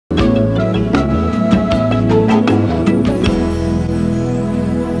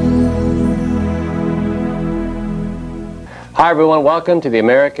Hi everyone, welcome to the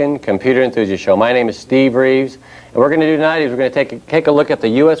American Computer Enthusiast Show. My name is Steve Reeves, and what we're going to do tonight is we're going to take a look at the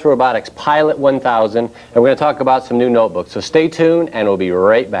US Robotics Pilot 1000, and we're going to talk about some new notebooks. So stay tuned, and we'll be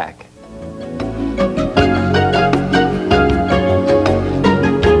right back.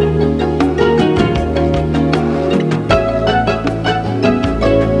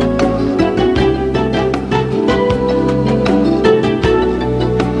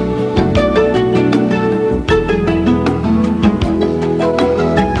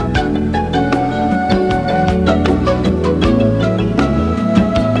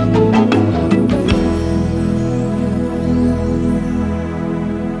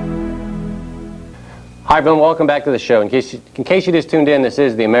 Hi everyone, welcome back to the show. In case you just tuned in, this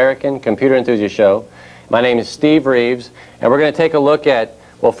is the American Computer Enthusiast Show. My name is Steve Reeves, and we're going to take a look at,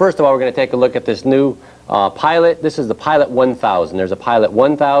 well, first of all, we're going to take a look at this new Pilot. This is the Pilot 1000. There's a Pilot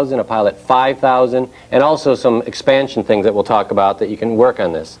 1000, a Pilot 5000, and also some expansion things that we'll talk about that you can work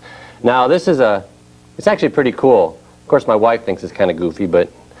on this. Now, this is it's actually pretty cool. Of course, my wife thinks it's kind of goofy,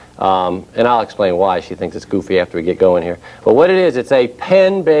 but, and I'll explain why she thinks it's goofy after we get going here. But what it is, it's a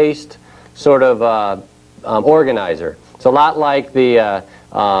pen-based sort of organizer. It's a lot like the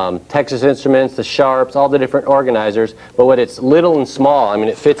Texas Instruments, the Sharps, all the different organizers, but what it's little and small. I mean,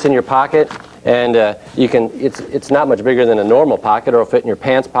 it fits in your pocket, and it's not much bigger than a normal pocket, or it'll fit in your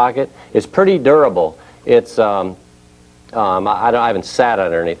pants pocket. It's pretty durable. It's I haven't sat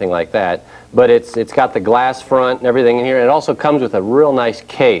on it or anything like that, but it's got the glass front and everything in here. And it also comes with a real nice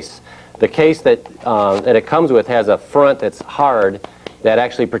case. The case that it comes with has a front that's hard that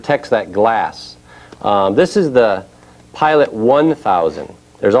actually protects that glass. This is the Pilot 1000.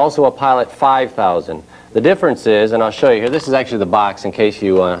 There's also a Pilot 5000. The difference is, and I'll show you here, this is actually the box in case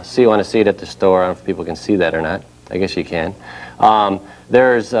you want to see it at the store. I don't know if people can see that or not. I guess you can.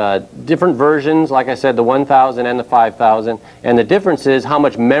 There's different versions, like I said, the 1000 and the 5000, and the difference is how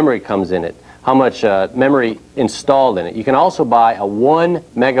much memory comes in it, how much memory installed in it. You can also buy a 1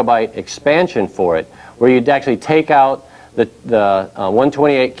 megabyte expansion for it, where you'd actually take out the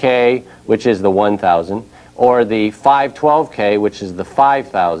 128K, which is the 1000, or the 512K, which is the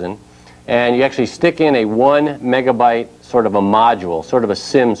 5000, and you actually stick in a 1 megabyte sort of a module, sort of a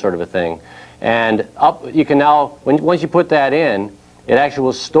SIM sort of a thing. And you can now, once you put that in, it actually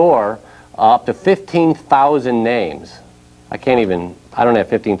will store up to 15,000 names. I don't have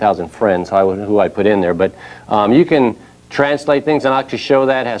 15,000 friends, who I put in there, but you can translate things, and I'll actually show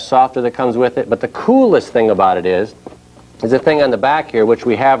that. It has software that comes with it. But the coolest thing about it is a thing on the back here, which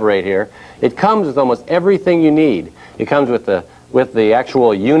we have right here. It comes with almost everything you need. It comes with the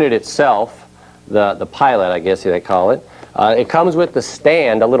actual unit itself, the Pilot, I guess they call it. It comes with the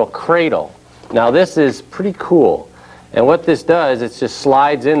stand, a little cradle. Now this is pretty cool. And what this does, it just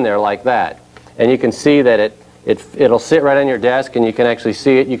slides in there like that. And you can see that it'll sit right on your desk, and you can actually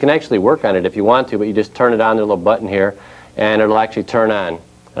see it. You can actually work on it if you want to, but you just turn it on, there's a little button here, and it'll actually turn on. I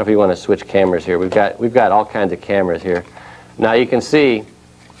don't know if you want to switch cameras here. We've got all kinds of cameras here. Now you can see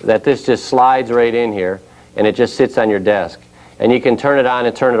that this just slides right in here, and it just sits on your desk. And you can turn it on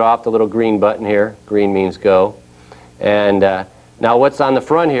and turn it off, the little green button here. Green means go. And now what's on the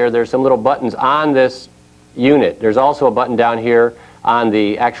front here, there's some little buttons on this unit. There's also a button down here on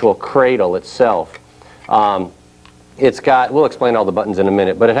the actual cradle itself. We'll explain all the buttons in a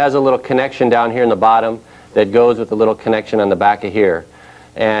minute, but it has a little connection down here in the bottom that goes with the little connection on the back of here.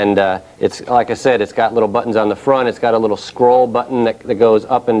 And it's, like I said, it's got little buttons on the front. It's got a little scroll button that goes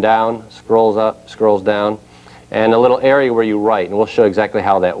up and down, scrolls up, scrolls down, and a little area where you write, and we'll show exactly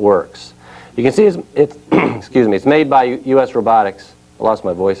how that works. You can see it's excuse me, it's made by US Robotics. I lost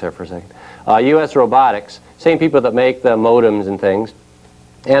my voice there for a second. US Robotics, same people that make the modems and things.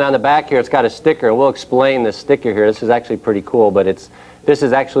 And on the back here, it's got a sticker, and we'll explain this sticker here. This is actually pretty cool, but this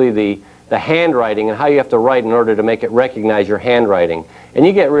is actually the handwriting and how you have to write in order to make it recognize your handwriting. And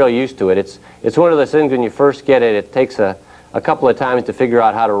you get real used to it. It's one of those things when you first get it, it takes a couple of times to figure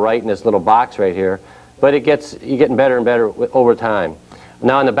out how to write in this little box right here, but you're getting better and better over time.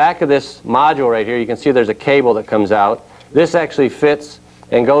 Now on the back of this module right here, you can see there's a cable that comes out. This actually fits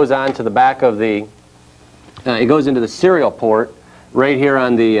and goes on to the back of it goes into the serial port right here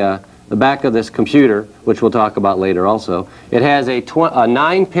on the back of this computer, which we'll talk about later also. It has a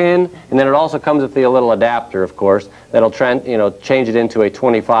 9-pin, and then it also comes with a little adapter, of course, that'll change it into a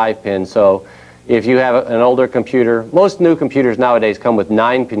 25-pin. So if you have an older computer, most new computers nowadays come with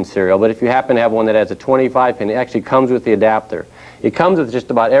 9-pin serial, but if you happen to have one that has a 25-pin, it actually comes with the adapter. It comes with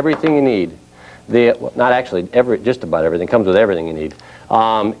just about everything you need. Not actually, just about everything. It comes with everything you need.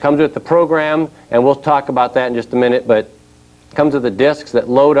 It comes with the program, and we'll talk about that in just a minute, but it comes with the disks that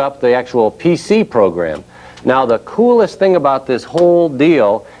load up the actual PC program. Now the coolest thing about this whole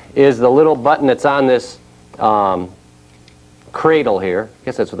deal is the little button that's on this cradle here. I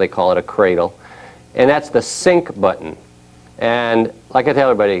guess that's what they call it, a cradle. And that's the sync button. And like I tell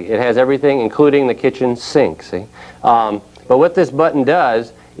everybody, it has everything, including the kitchen sink, see? But what this button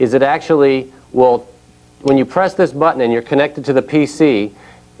does is it actually will, when you press this button and you're connected to the PC,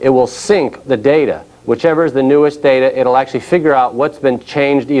 it will sync the data. Whichever is the newest data, it'll actually figure out what's been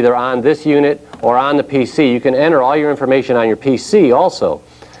changed either on this unit or on the PC. You can enter all your information on your PC also.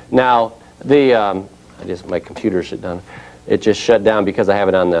 Now, my computer shut down. It just shut down because I have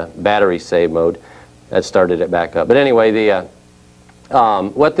it on the battery save mode. That started it back up. But anyway,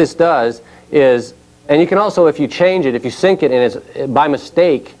 what this does is, and you can also, if you change it, if you sync it and it's by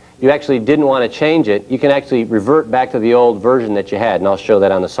mistake, you actually didn't want to change it, you can actually revert back to the old version that you had, and I'll show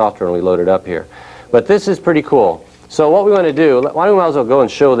that on the software when we load it up here. But this is pretty cool. So what we want to do, why don't we might as well go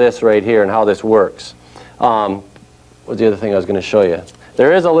and show this right here and how this works. What's the other thing I was going to show you?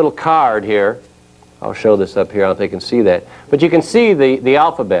 There is a little card here. I'll show this up here. I don't think you can see that. But you can see the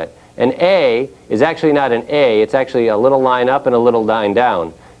alphabet. An A is actually not an A. It's actually a little line up and a little line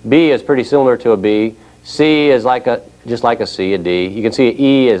down. B is pretty similar to a B. C is just like a C, a D. You can see an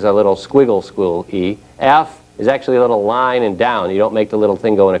E is a little squiggle E. F is actually a little line and down. You don't make the little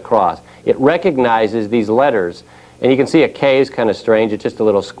thing going across. It recognizes these letters. And you can see a K is kind of strange. It's just a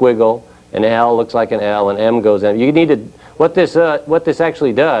little squiggle. An L looks like an L, and M goes in. You need to, what this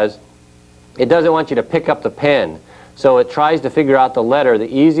actually does, it doesn't want you to pick up the pen. So it tries to figure out the letter the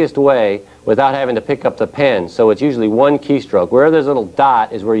easiest way without having to pick up the pen. So it's usually one keystroke. Where there's a little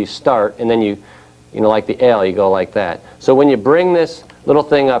dot is where you start, and then you know, like the L, you go like that. So when you bring this little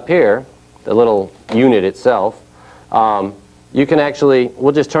thing up here, the little unit itself, you can actually,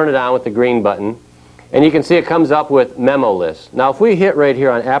 we'll just turn it on with the green button, and you can see it comes up with memo list. Now if we hit right here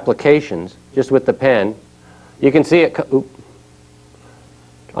on applications, just with the pen, you can see it,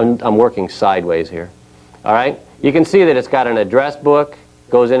 I'm working sideways here, all right? You can see that it's got an address book,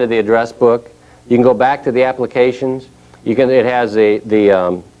 goes into the address book. You can go back to the applications. It has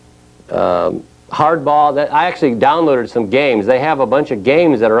the hardball. That I actually downloaded some games. They have a bunch of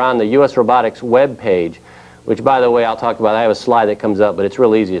games that are on the US Robotics web page, which, by the way, I'll talk about. I have a slide that comes up, but it's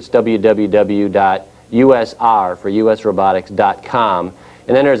real easy. It's www.usr for usrobotics.com,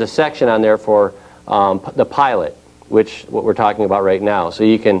 and then there's a section on there for the pilot, which what we're talking about right now. So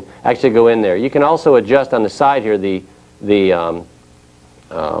you can actually go in there. You can also adjust on the side here the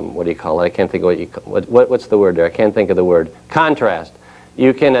what do you call it? I can't think of what's the word there? I can't think of the word. Contrast.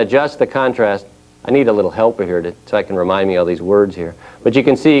 You can adjust the contrast. I need a little helper here so I can remind me all these words here. But you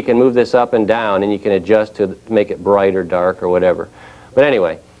can see you can move this up and down, and you can adjust to make it bright or dark or whatever. But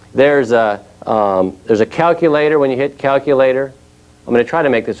anyway, there's a calculator. When you hit calculator, I'm going to try to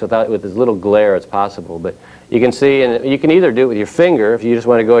make this with as little glare as possible. But you can see, and you can either do it with your finger if you just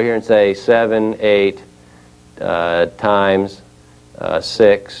want to go here and say 7, 8 times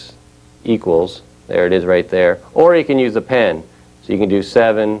 6 equals. There it is right there. Or you can use the pen. So you can do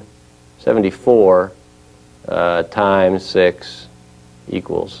 74 times 6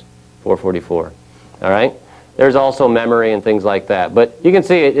 equals 444. All right? There's also memory and things like that. But you can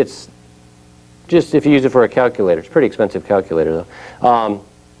see it's just if you use it for a calculator. It's a pretty expensive calculator, though.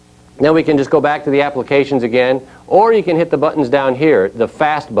 Now we can just go back to the applications again, or you can hit the buttons down here, the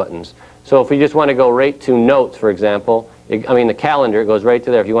fast buttons. So if you just want to go right to notes, for example, the calendar, it goes right to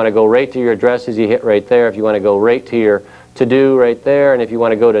there. If you want to go right to your addresses, you hit right there. If you want to go right to your to-do, right there. And if you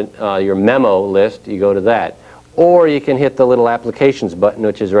want to go to your memo list, you go to that. Or you can hit the little applications button,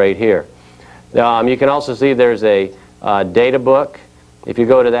 which is right here. You can also see there's a data book. If you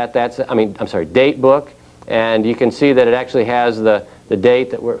go to that, date book. And you can see that it actually has the date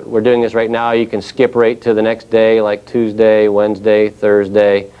that we're doing this right now. You can skip right to the next day, like Tuesday, Wednesday,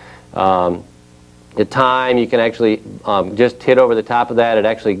 Thursday. The time, you can actually just hit over the top of that. It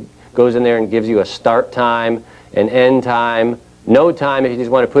actually goes in there and gives you a start time, an end time, no time if you just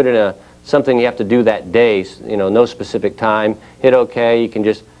want to put in something you have to do that day, no specific time. Hit OK. You can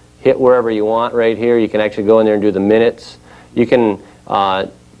just hit wherever you want right here. You can actually go in there and do the minutes. You can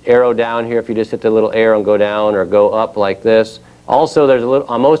arrow down here if you just hit the little arrow and go down or go up like this. Also, there's a little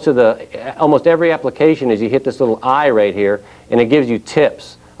on almost every application is you hit this little I right here, and it gives you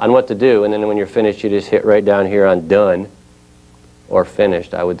tips on what to do. And then when you're finished, you just hit right down here on done or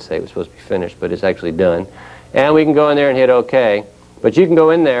finished. I would say it was supposed to be finished, but it's actually done. And we can go in there and hit OK. But you can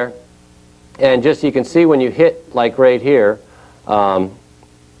go in there and just you can see when you hit like right here.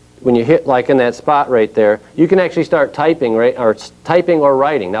 When you hit like in that spot right there, you can actually start typing, right, or typing or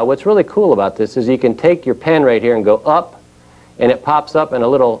writing. Now what's really cool about this is you can take your pen right here and go up, and it pops up and a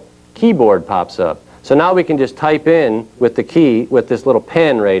little keyboard pops up. So now we can just type in with the key, with this little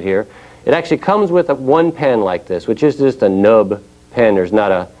pen right here. It actually comes with one pen like this, which is just a nub pen. There's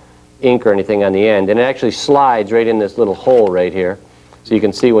not a ink or anything on the end. And it actually slides right in this little hole right here. So you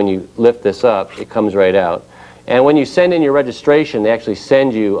can see when you lift this up, it comes right out. And when you send in your registration, they actually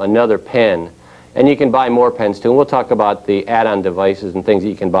send you another pen. And you can buy more pens too. And we'll talk about the add-on devices and things that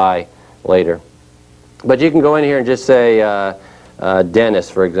you can buy later. But you can go in here and just say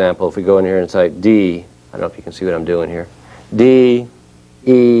dentist, for example. If we go in here and type D, I don't know if you can see what I'm doing here. D-E-N-T.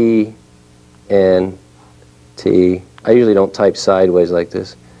 I usually don't type sideways like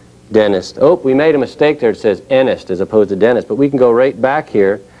this. Dentist. Oh, we made a mistake there. It says enist as opposed to dentist. But we can go right back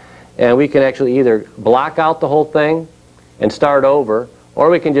here, and we can actually either block out the whole thing and start over, or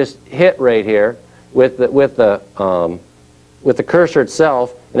we can just hit right here with the cursor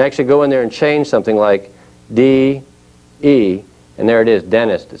itself and actually go in there and change something like D-E, and there it is,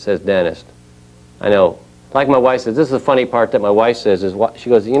 dentist. It says dentist. I know. Like my wife says, this is the funny part that my wife says is, she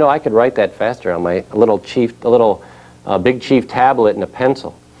goes, you know, I could write that faster on my Big Chief tablet and a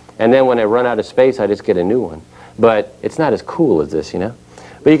pencil. And then when I run out of space, I just get a new one. But it's not as cool as this, you know.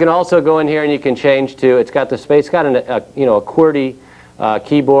 But you can also go in here and you can change to, it's got the space, it's got a QWERTY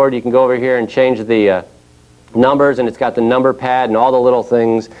keyboard. You can go over here and change the numbers, and it's got the number pad and all the little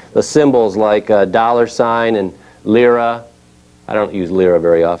things, the symbols like $ and lira. I don't use lira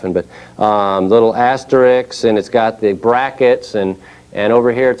very often, but little asterisks, and it's got the brackets, and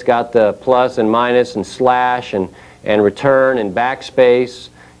over here it's got the plus and minus and slash and return and backspace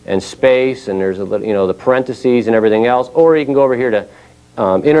and space, and there's a little, you know, the parentheses and everything else. Or you can go over here to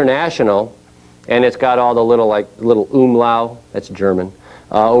international, and it's got all the little umlaut, that's German,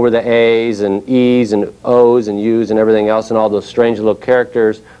 over the A's and E's and O's and U's and everything else, and all those strange little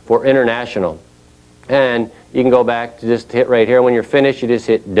characters for international. And you can go back to just hit right here. When you're finished, you just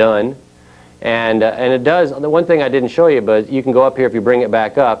hit done. And it does, the one thing I didn't show you, but you can go up here if you bring it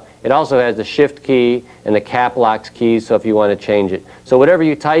back up. It also has the shift key and the cap locks keys, so if you want to change it. So whatever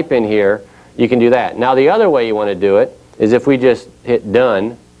you type in here, you can do that. Now the other way you want to do it is if we just hit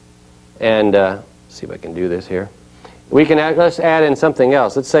done, and see if I can do this here. We can let's add in something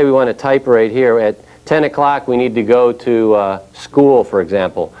else. Let's say we want to type right here. At 10 o'clock we need to go to school, for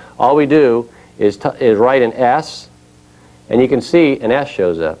example. All we do is write an S, and you can see an S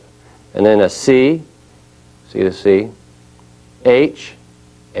shows up. And then a C, see the C, H,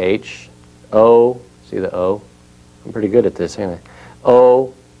 H, O, see the O. I'm pretty good at this, ain't I?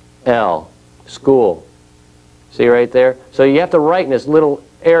 O, L, school. See right there? So you have to write in this little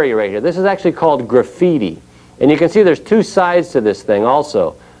area right here. This is actually called graffiti. And you can see there's two sides to this thing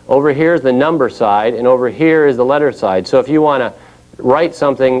also. Over here is the number side, and over here is the letter side. So if you want to write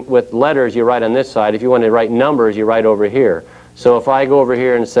something with letters, you write on this side. If you want to write numbers, you write over here. So if I go over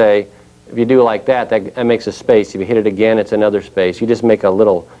here and say, if you do like that, that makes a space. If you hit it again, it's another space. You just make a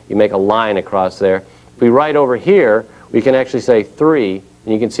line across there. If we write over here, we can actually say 3,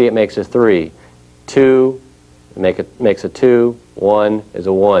 and you can see it makes a 3. 2, makes a 2. 1 is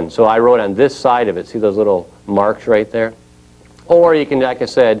a 1. So I wrote on this side of it. See those little marks right there? Or you can, like I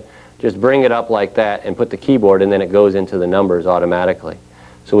said, just bring it up like that and put the keyboard, and then it goes into the numbers automatically.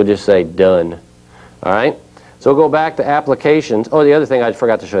 So we'll just say done. All right? So we'll go back to applications. Oh, the other thing I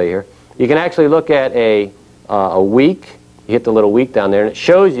forgot to show you here. You can actually look at a week. You hit the little week down there, and it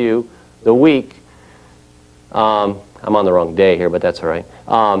shows you the week. I'm on the wrong day here, but that's all right.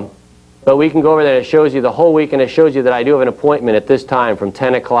 But we can go over there, and it shows you the whole week, and it shows you that I do have an appointment at this time from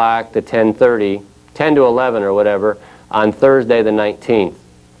 10 o'clock to 10:30, 10 to 11 or whatever, on Thursday the 19th.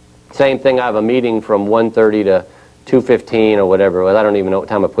 Same thing, I have a meeting from 1:30 to 2:15 or whatever. Well, I don't even know what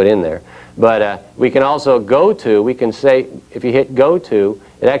time I put in there. But we can also go to, we can say, if you hit go to,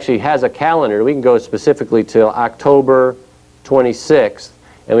 it actually has a calendar. We can go specifically to October 26th,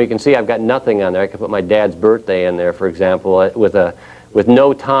 and we can see I've got nothing on there. I could put my dad's birthday in there, for example, with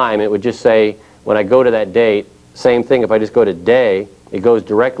no time. It would just say, when I go to that date, same thing, if I just go to day, it goes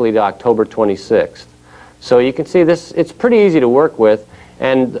directly to October 26th. So you can see this, it's pretty easy to work with,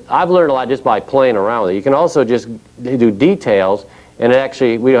 and I've learned a lot just by playing around with it. You can also just do details, and it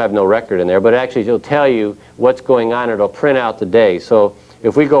actually, we don't have no record in there, but actually it'll tell you what's going on, and it'll print out the day. So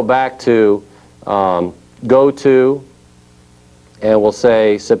if we go back to go to, and we'll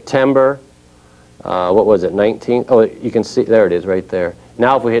say September, what was it, 19? Oh, you can see, there it is right there.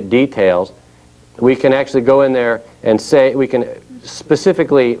 Now if we hit details, we can actually go in there and say, we can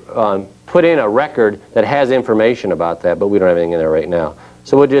specifically put in a record that has information about that, but we don't have anything in there right now.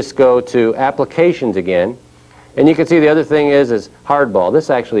 So we'll just go to applications again, and you can see the other thing is hardball.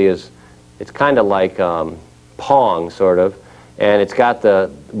 This actually is, it's kind of like Pong, sort of. and it's got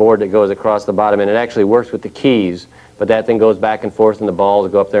the board that goes across the bottom, and it actually works with the keys, but that thing goes back and forth, and the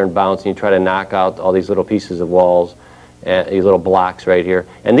balls go up there and bounce, and you try to knock out all these little pieces of walls, and these little blocks right here.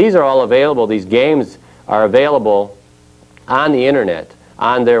 And these are all available. These games are available on the internet,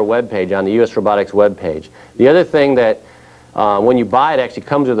 on their webpage, on the US Robotics webpage. The other thing that when you buy it, actually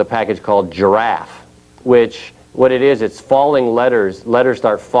comes with a package called Giraffe, which what it is, it's falling letters. Letters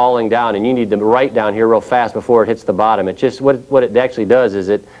start falling down, and you need to write down here real fast before it hits the bottom. It just what it actually does is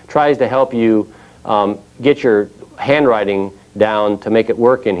it tries to help you get your handwriting down to make it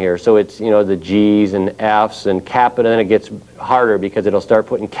work in here. So it's, you know, the G's and F's and capital, and then it gets harder because it'll start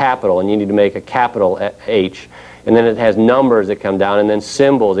putting capital, and you need to make a capital H. And then it has numbers that come down, and then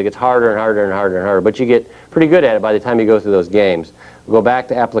symbols. It gets harder and harder and harder and harder. But you get pretty good at it by the time you go through those games. We'll go back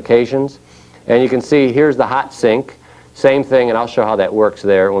to applications, and you can see here's the hot sink. Same thing, and I'll show how that works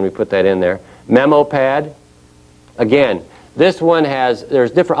there when we put that in there. Memo pad. Again, this one has,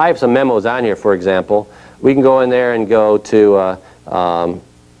 there's different, I have some memos on here, for example. We can go in there and go to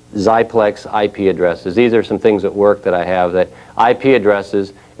Xyplex IP addresses. These are some things at work that I have, that IP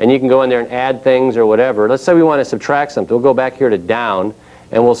addresses, and you can go in there and add things or whatever. Let's say we want to subtract something. We'll go back here to down,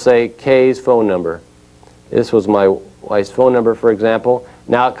 and we'll say K's phone number. This was my wife's phone number, for example.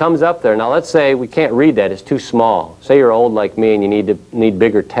 Now it comes up there. Now let's say we can't read that. It's too small. Say you're old like me and you need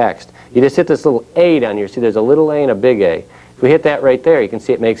bigger text. You just hit this little A down here. See, there's a little A and a big A. If we hit that right there, you can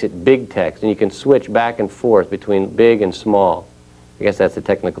see it makes it big text, and you can switch back and forth between big and small. I guess that's the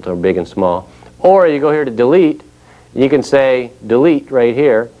technical term, big and small. Or you go here to delete, and you can say delete right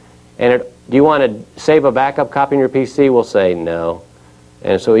here, and do you want to save a backup copy on your PC? We'll say no.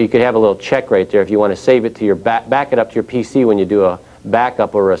 And so you could have a little check right there if you want to save it to your back it up to your PC when you do a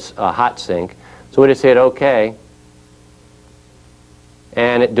backup or a hot sync. So we just hit OK,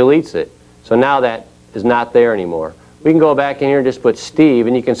 and it deletes it. So now that is not there anymore. We can go back in here and just put Steve,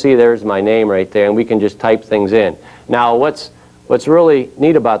 and you can see there's my name right there, and we can just type things in. Now what's really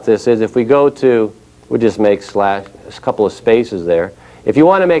neat about this is if we go to, we'll just make slash, a couple of spaces there. If you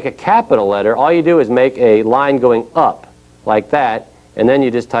want to make a capital letter, all you do is make a line going up like that, and then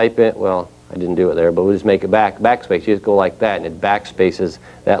you just type it, well, I didn't do it there, but we'll just make it backspace. You just go like that, and it backspaces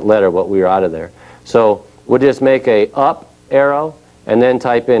that letter, what we were out of there. So we'll just make a up arrow, and then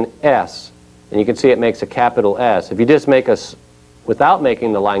type in S. And you can see it makes a capital S. If you just make without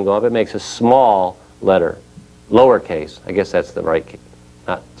making the line go up, it makes a small letter, lowercase. I guess that's the right,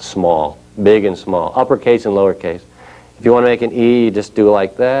 not small, big and small, uppercase and lowercase. If you want to make an E, you just do it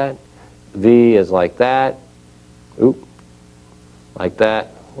like that. V is like that. Oop, like that.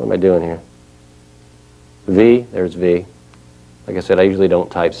 What am I doing here? V, there's V. Like I said, I usually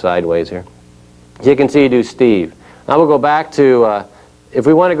don't type sideways here. As you can see, you do Steve. Now we'll go back to, if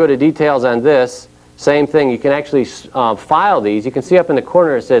we want to go to details on this, same thing. You can actually file these. You can see up in the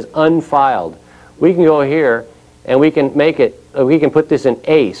corner it says unfiled. We can go here and we can make it, we can put this in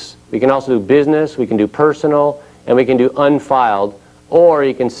ACE. We can also do business, we can do personal, and we can do unfiled. Or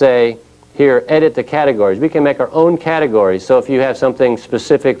you can say here, edit the categories. We can make our own categories. So if you have something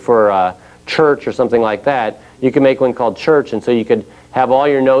specific for church or something like that, you can make one called church, and so you could have all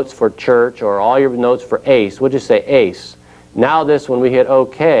your notes for church or all your notes for ACE. We'll just say ACE. Now this, when we hit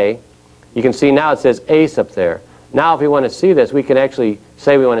OK, you can see now it says ACE up there. Now if we want to see this, we can actually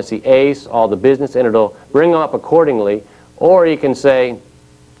say we want to see ACE, all the business, and it'll bring them up accordingly. Or you can say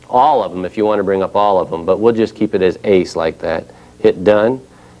all of them if you want to bring up all of them, but we'll just keep it as ACE like that. Hit done.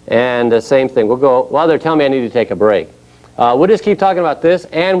 And the same thing. We'll go, well, they're telling me I need to take a break. We'll just keep talking about this,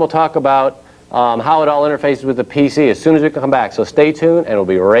 and we'll talk about how it all interfaces with the PC as soon as we come back. So stay tuned, and we'll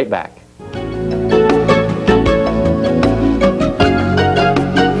be right back.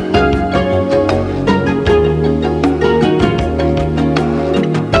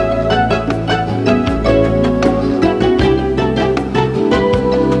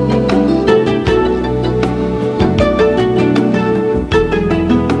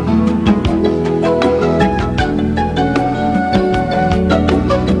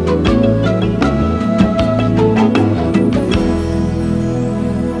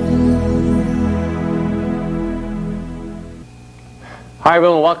 Hi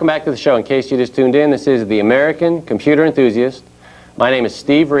everyone, welcome back to the show. In case you just tuned in, this is the American Computer Enthusiast. My name is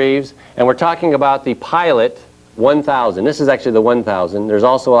Steve Reeves, and we're talking about the Pilot 1000. This is actually the 1000. There's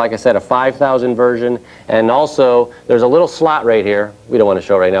also, like I said, a 5000 version, and also there's a little slot right here. We don't want to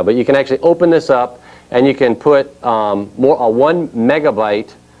show it right now, but you can actually open this up, and you can put a 1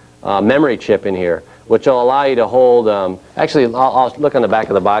 megabyte memory chip in here, which will allow you to hold, actually I'll look on the back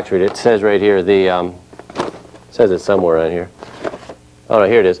of the box, read it. It says right here, it says it somewhere on here. Oh no,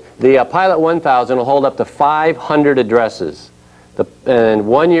 here it is. The Pilot 1000 will hold up to 500 addresses. And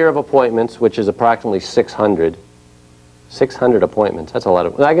 1 year of appointments, which is approximately 600. 600 appointments. That's a lot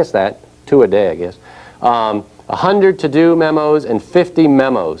of, I guess that, 2 a day, I guess. 100 to-do memos and 50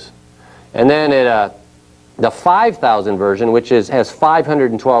 memos. And then the 5,000 version, which has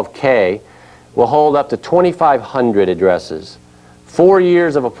 512K, will hold up to 2,500 addresses. 4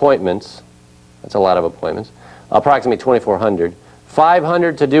 years of appointments. That's a lot of appointments. Approximately 2,400.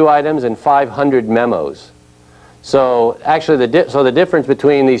 500 to-do items and 500 memos. So actually, the difference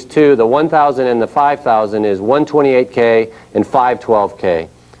between these two, the 1,000 and the 5,000, is 128K and 512K.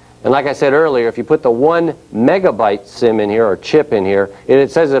 And like I said earlier, if you put the 1 megabyte SIM in here, or chip in here, it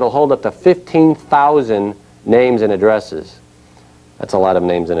says it'll hold up to 15,000 names and addresses. That's a lot of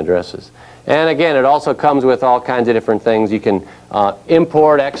names and addresses. And again, it also comes with all kinds of different things. You can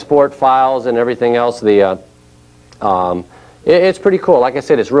import, export files and everything else. It's pretty cool. Like I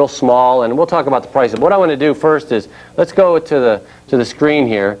said, it's real small, and we'll talk about the price. What I want to do first is, let's go to the screen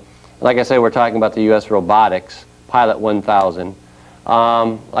here. Like I said, we're talking about the U.S. Robotics Pilot 1000.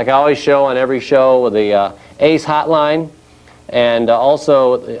 Like I always show on every show, with the ACE hotline, and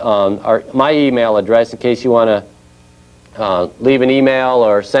also my email address in case you want to leave an email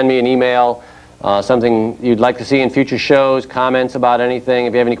or send me an email, something you'd like to see in future shows, comments about anything,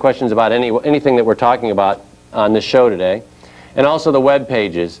 if you have any questions about anything that we're talking about on this show today. And also the web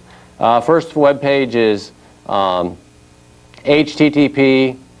pages. First web page is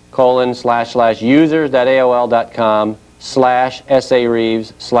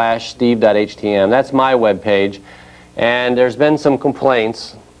http://users.aol.com/sareeves/steve.htm. That's my web page, and there's been some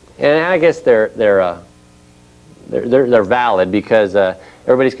complaints, and I guess they're valid, because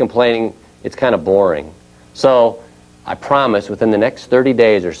everybody's complaining it's kind of boring. So I promise within the next 30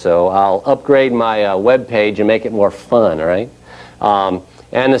 days or so, I'll upgrade my web page and make it more fun. All right.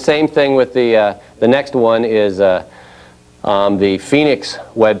 And the same thing with the next one is the Phoenix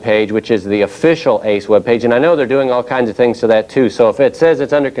web page, which is the official ACE web page. And I know they're doing all kinds of things to that too. So if it says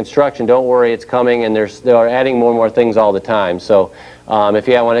it's under construction, don't worry, it's coming, and they're adding more and more things all the time. So if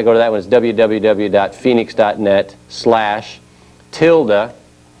you want to go to that one, it's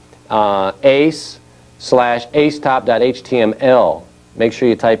www.phoenix.net/tilde/ace/acetop.html. Make sure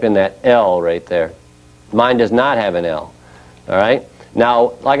you type in that L right there. Mine does not have an L. All right.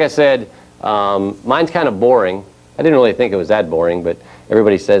 Now, like I said, mine's kind of boring. I didn't really think it was that boring, but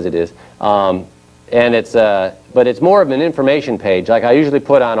everybody says it is. And but it's more of an information page. Like I usually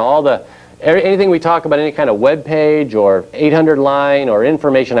put on anything we talk about, any kind of web page or 800 line or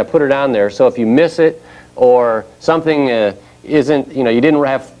information, I put it on there. So if you miss it, or something isn't, you didn't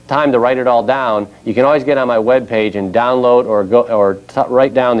have time to write it all down, you can always get on my web page and download or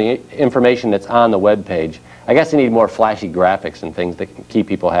write down the information that's on the web page. I guess I need more flashy graphics and things that can keep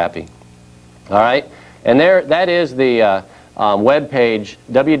people happy. All right, and that is the web page,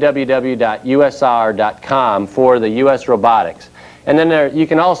 www.usr.com, for the U.S. Robotics. And then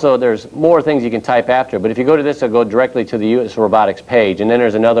there's more things you can type after, but if you go to this, it'll go directly to the U.S. Robotics page. And then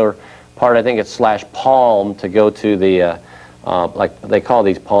there's another part, I think it's /palm, to go to the, like they call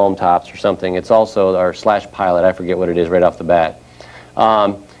these palm tops or something. It's also our /pilot, I forget what it is right off the bat.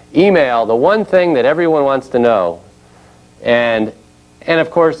 Email, the one thing that everyone wants to know, and of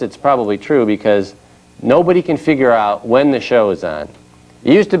course it's probably true, because nobody can figure out when the show is on.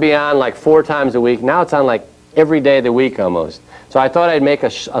 It used to be on like 4 times a week. Now it's on like every day of the week almost. So I thought I'd make a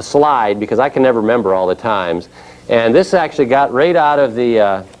slide, because I can never remember all the times. And this actually got right out of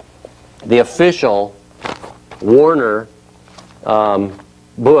the official Warner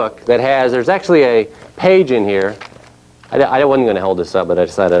book that there's actually a page in here. I wasn't going to hold this up, but I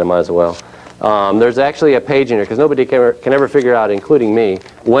decided I might as well. There's actually a page in here, because nobody can ever figure out, including me,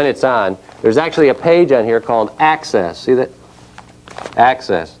 when it's on. There's actually a page on here called Access. See that?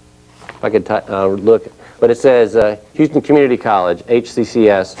 Access. If I could look. But it says Houston Community College,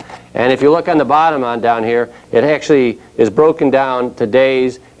 HCCS. And if you look on the bottom down here, it actually is broken down to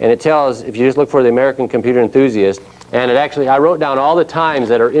days, and it tells, if you just look for the American Computer Enthusiast, and I wrote down all the times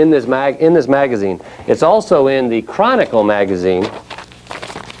that are in this magazine. It's also in the Chronicle magazine.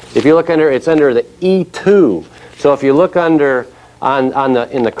 If you look it's under the E2. So if you look in the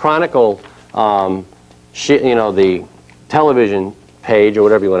Chronicle, the television page, or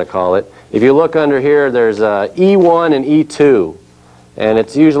whatever you want to call it, if you look under here, there's E1 and E2, and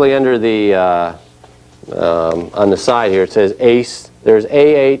it's usually under the on the side here. It says ACE. There's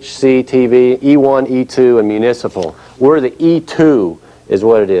AHC TV, E1, E2, and Municipal. We're the E2 is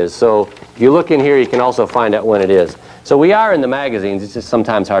what it is. So if you look in here, you can also find out when it is. So we are in the magazines. It's just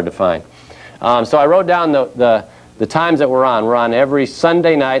sometimes hard to find. So I wrote down the times that we're on. We're on every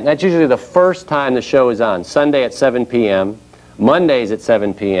Sunday night. And that's usually the first time the show is on. Sunday at 7 p.m. Mondays at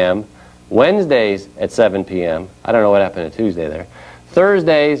 7 p.m., Wednesdays at 7 p.m. I don't know what happened to Tuesday there.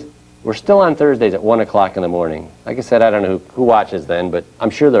 Thursdays, we're still on Thursdays at 1 o'clock in the morning. Like I said, I don't know who watches then, but I'm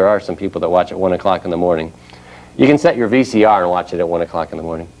sure there are some people that watch at 1 o'clock in the morning. You can set your VCR and watch it at 1 o'clock in the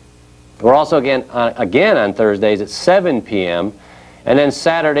morning. We're also again on Thursdays at 7 p.m. and then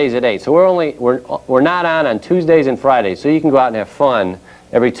Saturdays at 8. So we're not on Tuesdays and Fridays. So you can go out and have fun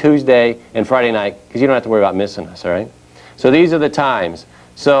every Tuesday and Friday night because you don't have to worry about missing us, all right? So these are the times.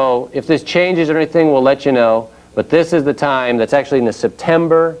 So if this changes or anything, we'll let you know. But this is the time that's actually in the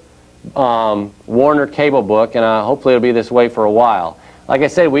September Warner cable book, and hopefully it'll be this way for a while. Like I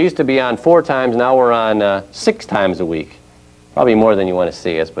said, we used to be on 4 times. Now we're on 6 times a week. Probably more than you want to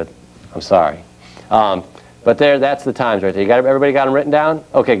see us, but I'm sorry. But that's the times right there. Everybody got them written down?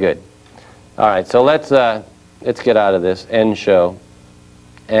 Okay, good. All right, so let's get out of this end show,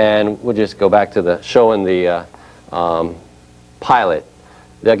 and we'll just go back to the showing the pilot.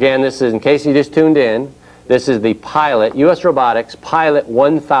 Again, this is, in case you just tuned in, this is the pilot, U.S. Robotics Pilot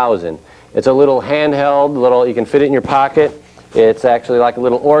 1000. It's a little handheld, you can fit it in your pocket. It's actually like a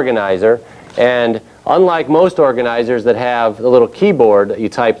little organizer, and unlike most organizers that have the little keyboard that you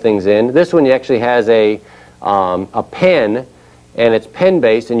type things in, this one actually has a pen, and it's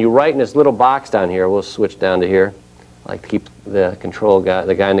pen-based, and you write in this little box down here. We'll switch down to here. I like to keep the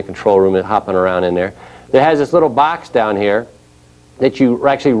guy in the control room hopping around in there. It has this little box down here that you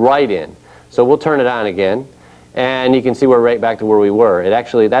actually write in. So we'll turn it on again, and you can see we're right back to where we were.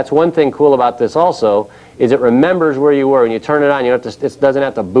 That's one thing cool about this also, is it remembers where you were. When you turn it on, it doesn't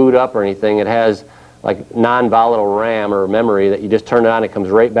have to boot up or anything. It has like non-volatile RAM or memory that you just turn it on, it comes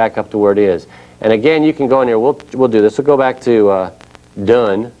right back up to where it is. And again, you can go in here, we'll do this. We'll go back to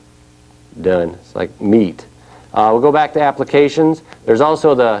done. It's like meat. We'll go back to applications. There's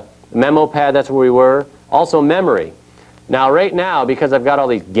also the memo pad, that's where we were. Also memory. Now right now, because I've got all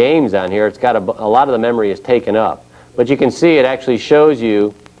these games on here, it's got a lot of the memory is taken up. But you can see it actually shows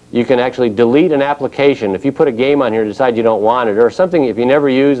you can actually delete an application. If you put a game on here and decide you don't want it, or something, if you never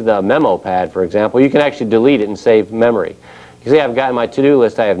use the memo pad, for example, you can actually delete it and save memory. You see I've got in my to-do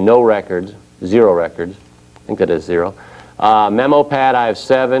list, I have no records, 0 records. I think that is 0. Memo pad, I have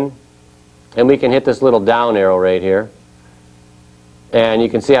 7. And we can hit this little down arrow right here. And you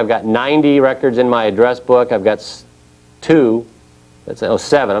can see I've got 90 records in my address book. I've got 7,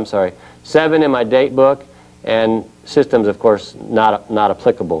 I'm sorry. 7 in my date book, and systems, of course, not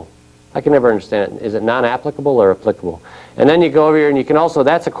applicable. I can never understand it. Is it non-applicable or applicable? And then you go over here, and you can also,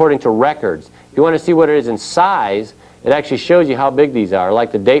 that's according to records. If you want to see what it is in size, it actually shows you how big these are.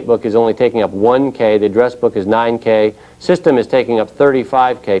 Like the date book is only taking up 1K, the address book is 9K, system is taking up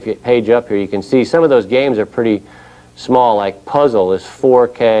 35K. If you page up here, you can see some of those games are pretty small, like Puzzle is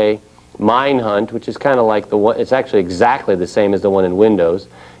 4K, Minehunt, which is kind of like the one, it's actually exactly the same as the one in Windows,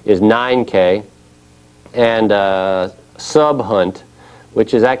 is 9K, and Sub Hunt,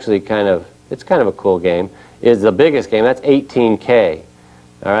 which is actually it's kind of a cool game, is the biggest game. That's 18K.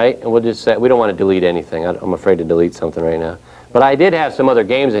 All right, and we'll just say we don't want to delete anything. I'm afraid to delete something right now. But I did have some other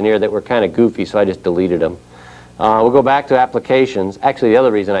games in here that were kind of goofy, so I just deleted them. We'll go back to applications. Actually, the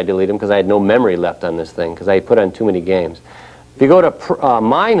other reason I deleted them because I had no memory left on this thing because I put on too many games. If you go to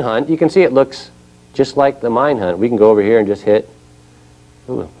Minehunt, you can see it looks just like the Minehunt. We can go over here and just hit.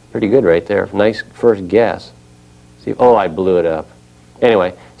 Ooh, pretty good right there. Nice first guess. See, oh, I blew it up.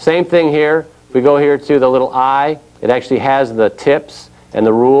 Anyway, same thing here. If we go here to the little eye, it actually has the tips and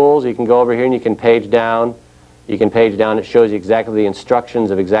the rules. You can go over here and you can page down. You can page down. It shows you exactly the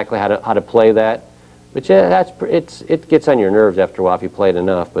instructions of exactly how to play that. But yeah, it gets on your nerves after a while if you play it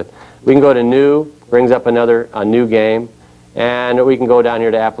enough. But we can go to New, brings up a new game. And we can go down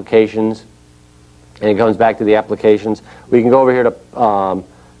here to Applications, and it comes back to the Applications. We can go over here to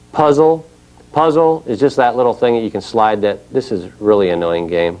Puzzle. Puzzle is just that little thing that you can slide that. This is a really annoying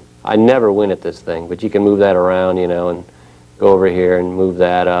game. I never win at this thing, but you can move that around, you know, and go over here and move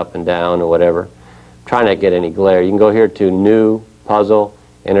that up and down or whatever. I'm trying not to get any glare. You can go here to New, Puzzle,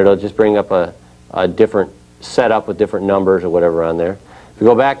 and it'll just bring up a different setup with different numbers or whatever on there. If we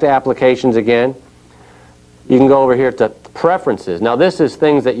go back to Applications again, you can go over here to Preferences. Now this is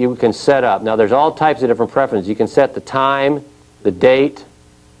things that you can set up. Now there's all types of different preferences. You can set the time, the date.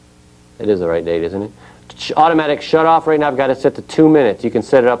 It is the right date, isn't it? Automatic shut off. Right now I've got it set to 2 minutes. You can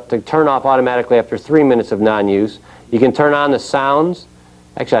set it up to turn off automatically after 3 minutes of non-use. You can turn on the sounds.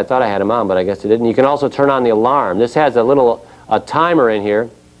 Actually, I thought I had them on, but I guess it didn't. You can also turn on the alarm. This has a timer in here,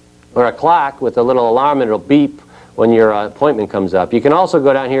 or a clock with a little alarm, and it'll beep when your appointment comes up. You can also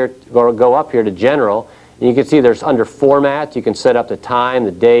go down here, go up here to General. And you can see there's under Format, you can set up the time,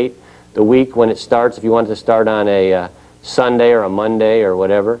 the date, the week when it starts. If you want it to start on a Sunday or a Monday or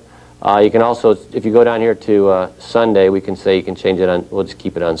whatever. You can also, if you go down here to Sunday, we can say you can change it on, we'll just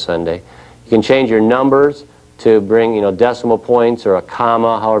keep it on Sunday. You can change your numbers to bring, decimal points or a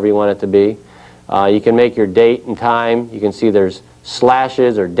comma, however you want it to be. You can make your date and time. You can see there's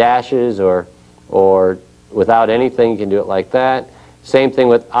slashes or dashes or without anything. You can do it like that. Same thing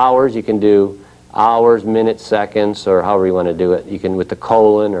with hours. You can do hours, minutes, seconds, or however you want to do it. You can with the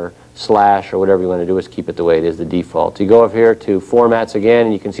colon or slash or whatever you want to do is keep it the way it is, the default. You go over here to formats again,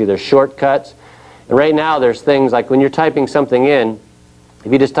 and you can see there's shortcuts. And right now there's things like when you're typing something in,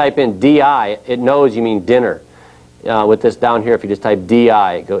 if you just type in DI, it knows you mean dinner. With this down here, if you just type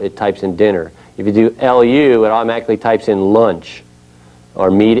DI, it types in dinner. If you do LU, it automatically types in lunch. Or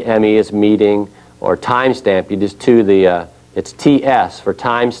ME is meeting. Or timestamp, you just do the, it's TS for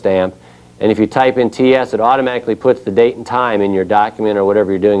timestamp. And if you type in TS, it automatically puts the date and time in your document or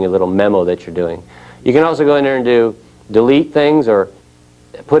whatever you're doing, your little memo that you're doing. You can also go in there and do delete things or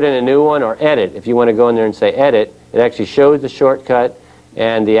put in a new one or edit. If you want to go in there and say edit, it actually shows the shortcut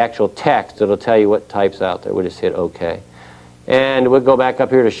and the actual text. It'll tell you what types out there. We'll just hit OK. And we'll go back up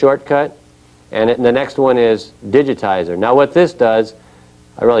here to shortcut. And the next one is digitizer. Now what this does,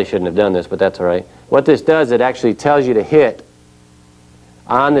 I really shouldn't have done this, but that's all right. What this does, it actually tells you to hit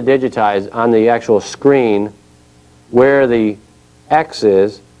on the digitize, on the actual screen, where the X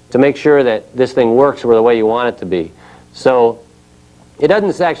is to make sure that this thing works the way you want it to be. So it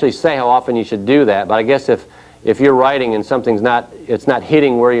doesn't actually say how often you should do that, but I guess if you're writing and something's it's not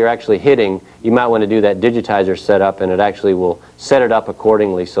hitting where you're actually hitting, you might want to do that digitizer setup, and it actually will set it up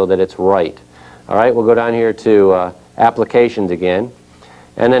accordingly so that it's right. All right, we'll go down here to applications again.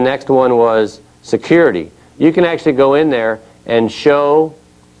 And the next one was security. You can actually go in there and show,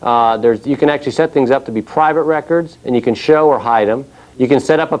 you can actually set things up to be private records, and you can show or hide them. You can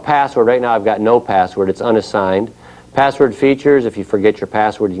set up a password. Right now I've got no password. It's unassigned. Password features, if you forget your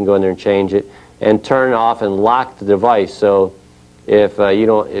password, you can go in there and change it. And turn off and lock the device. So if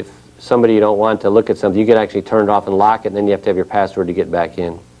somebody you don't want to look at something, you can actually turn it off and lock it, and then you have to have your password to get back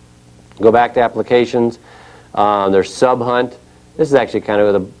in. Go back to applications. There's sub hunt. This is actually kind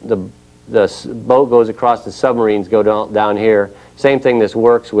of the boat goes across, the submarines go down here. Same thing this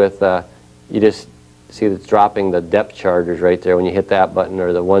works with, you just see it's dropping the depth chargers right there when you hit that button,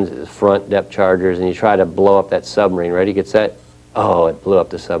 or the ones at the front depth chargers, and you try to blow up that submarine. Ready? Get set? Oh, it blew up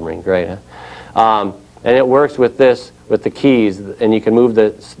the submarine. Great, huh? And it works with this, with the keys, and you can move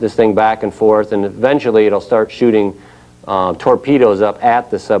this thing back and forth, and eventually it'll start shooting torpedoes up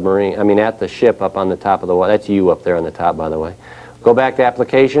at the submarine, at the ship up on the top of the water. That's you up there on the top, by the way. Go back to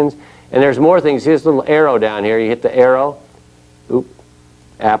applications, and there's more things. See this little arrow down here? You hit the arrow,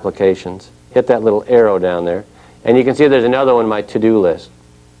 applications. Hit that little arrow down there, and you can see there's another one on my to-do list.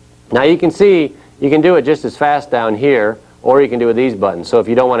 Now you can see, you can do it just as fast down here, or you can do it with these buttons. So if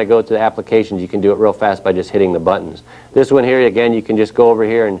you don't want to go to the applications, you can do it real fast by just hitting the buttons. This one here, again, you can just go over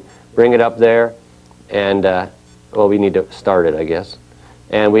here and bring it up there, and well, we need to start it, I guess.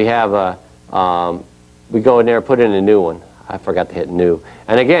 And we have we go in there and put in a new one. I forgot to hit new.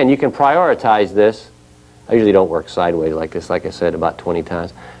 And again, you can prioritize this. I usually don't work sideways like this, like I said about 20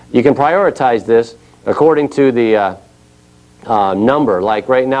 times. You can prioritize this according to the number. Like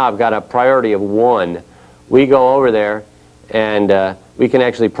right now, I've got a priority of 1. We go over there, and we can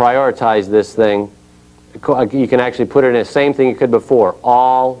actually prioritize this thing. You can actually put it in the same thing you could before.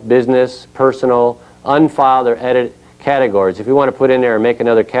 All, business, personal, unfiled, or edit categories. If you want to put in there and make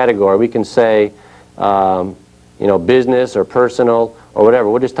another category, we can say, business or personal or whatever.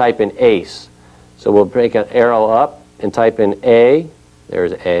 We'll just type in ACE. So we'll make an arrow up and type in A.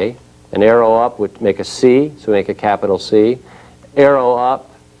 There's A. An arrow up would make a C, so we make a capital C. Arrow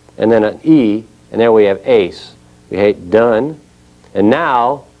up, and then an E, and there we have ACE. We hit done, and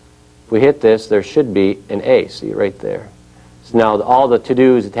now if we hit this, there should be an ACE. See right there. So now all the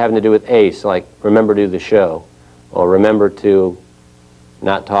to-dos having to do with ACE, like remember to do the show, or remember to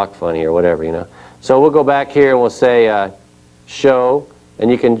not talk funny, or whatever, So we'll go back here and we'll say show, and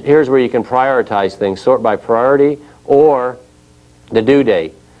here's where you can prioritize things, sort by priority or the due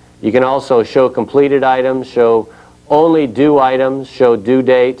date. You can also show completed items, show only due items, show due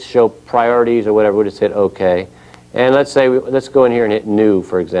dates, show priorities, or whatever. We'll just hit OK. And let's go in here and hit new,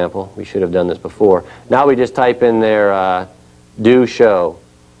 for example. We should have done this before. Now we just type in there do show.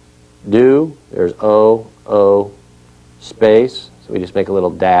 Do, there's O, space, so we just make a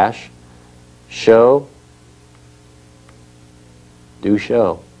little dash. Show, do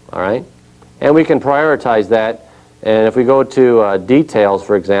show, all right? And we can prioritize that. And if we go to details,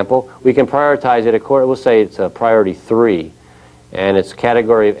 for example, we can prioritize it according, we'll say it's a priority 3. And it's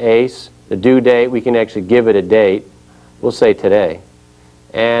category of ACE. The due date, we can actually give it a date. we'll say today,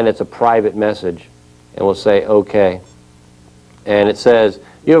 and it's a private message, and we'll say OK. And it says,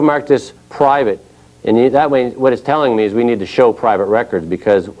 you have marked this private. And that way, what it's telling me is we need to show private records,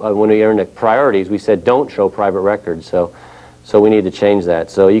 because when we earn the priorities, we said don't show private records. So we need to change that.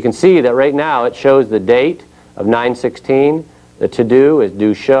 So you can see that right now it shows the date of 9/16. The to-do is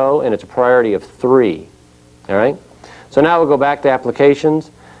do show, and it's a priority of 3. All right? So now we'll go back to applications.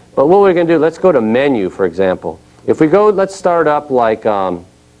 But what we're going to do, let's go to menu, for example. If we go, let's start up like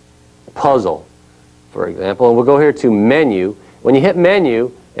puzzle, for example, and we'll go here to menu. When you hit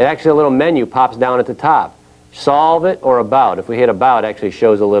menu, a little menu pops down at the top. Solve it or about. If we hit about, it actually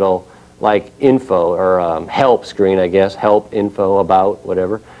shows a little like info or help screen, I guess. Help, info, about,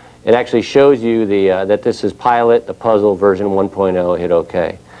 whatever. It actually shows you that this is Pilot, the puzzle version 1.0. Hit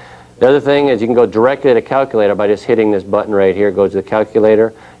OK. The other thing is you can go directly to the calculator by just hitting this button right here. It goes to the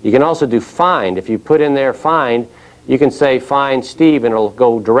calculator. You can also do find. If you put in there find, you can say find Steve, and it'll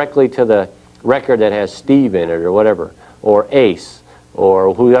go directly to the record that has Steve in it or whatever, or Ace,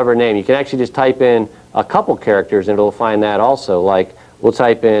 or whoever name. You can actually just type in a couple characters and it'll find that also. Like we'll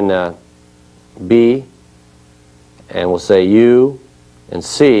type in B, and we'll say U and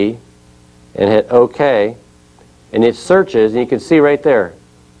C, and hit OK, and it searches, and you can see right there,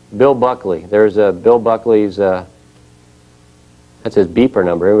 Bill Buckley. There's Bill Buckley's, that's his beeper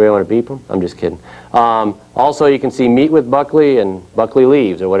number. Everybody want to beep him? I'm just kidding. Also, you can see Meet with Buckley and Buckley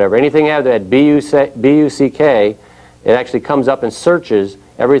Leaves or whatever. Anything you have that B-U-C-K, it actually comes up and searches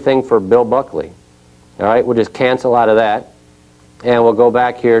everything for Bill Buckley. All right, we'll just cancel out of that, and we'll go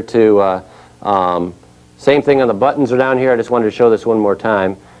back here to same thing on the buttons are down here. I just wanted to show this one more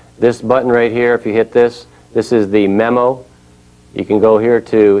time. This button right here, if you hit this, this is the memo. You can go here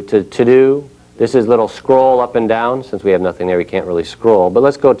to do. This is little scroll up and down. Since we have nothing there, we can't really scroll. But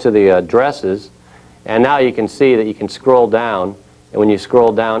let's go to the addresses, and now you can see that you can scroll down, and when you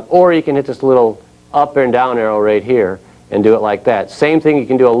scroll down, or you can hit this little up and down arrow right here and do it like that. Same thing, you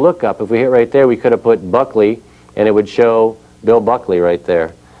can do a lookup. If we hit right there, we could have put Buckley, and it would show Bill Buckley right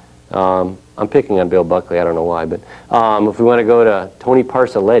there. I'm picking on Bill Buckley, I don't know why, but if we want to go to Tony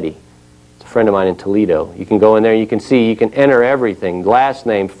Parcelletti, it's a friend of mine in Toledo, you can go in there, you can see, you can enter everything, last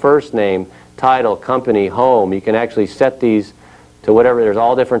name, first name, title, company, home. You can actually set these to whatever. There's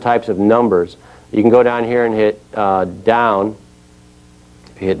all different types of numbers. You can go down here and hit down.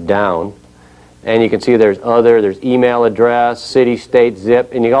 If you hit down, and you can see there's other, there's email address, city, state,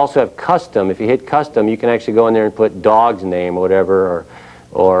 zip, and you also have custom. If you hit custom, you can actually go in there and put dog's name or whatever,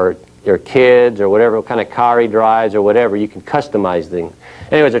 or your kids or whatever kind of car he drives or whatever. You can customize things.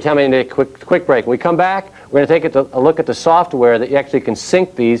 Anyways, they're telling me to take a quick break. When we come back, we're going to take a look at the software that you actually can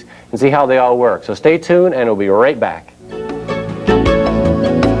sync these and see how they all work. So stay tuned, and we'll be right back.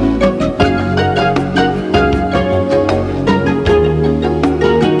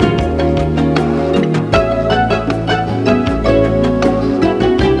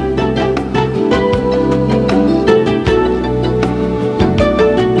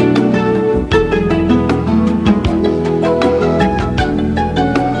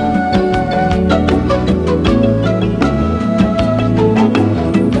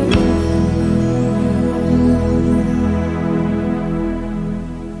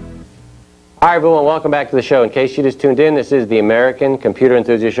 Hi everyone, welcome back to the show. In case you just tuned in, this is the American Computer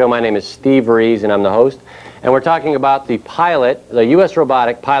Enthusiast Show. My name is Steve Reeves, and I'm the host. And we're talking about the Pilot, the U.S.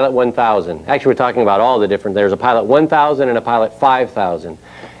 Robotic Pilot 1000. Actually, we're talking about all the different, there's a Pilot 1000 and a Pilot 5000.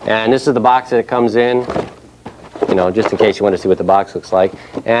 And this is the box that it comes in, you know, just in case you want to see what the box looks like.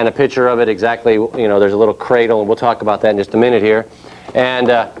 And a picture of it exactly, you know, there's a little cradle, and we'll talk about that in just a minute here. And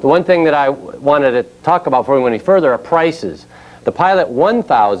the one thing that I wanted to talk about before we went any further are prices. The Pilot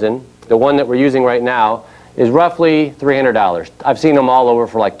 1000, the one that we're using right now, is roughly $300. I've seen them all over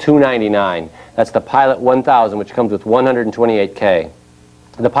for like $299. That's the Pilot 1000, which comes with 128K.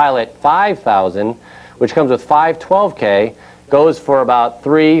 The Pilot 5000, which comes with 512K, goes for about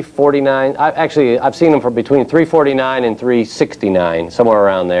 $349. Actually, I've seen them for between $349 and $369, somewhere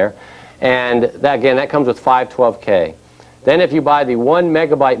around there. And that, again, that comes with 512K. Then if you buy the 1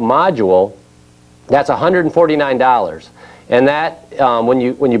 megabyte module, that's $149. And that, when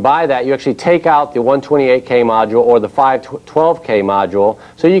you buy that, you actually take out the 128K module or the 512K module,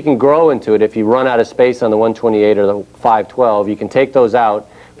 so you can grow into it. If you run out of space on the 128 or the 512, you can take those out,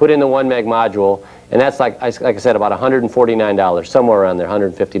 put in the 1 meg module, and that's like I said, about $149, somewhere around there,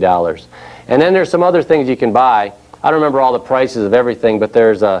 $150. And then there's some other things you can buy. I don't remember all the prices of everything, but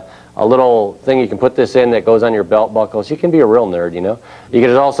there's a little thing you can put this in that goes on your belt buckle. So you can be a real nerd, you know.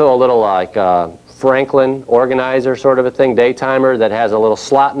 There's also a little like Franklin organizer sort of a thing, day timer, that has a little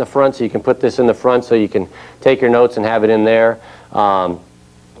slot in the front, so you can put this in the front so you can take your notes and have it in there.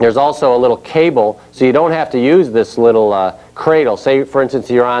 There's also a little cable, so you don't have to use this little cradle. Say, for instance,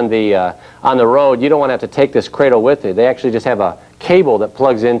 you're on the road, you don't want to have to take this cradle with you. They actually just have a cable that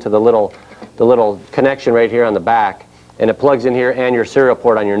plugs into the little connection right here on the back, and it plugs in here and your serial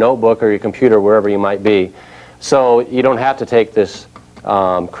port on your notebook or your computer, wherever you might be. So you don't have to take this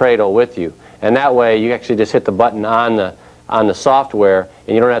cradle with you. And that way, you actually just hit the button on the software,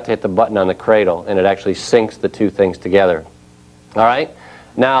 and you don't have to hit the button on the cradle, and it actually syncs the two things together. All right?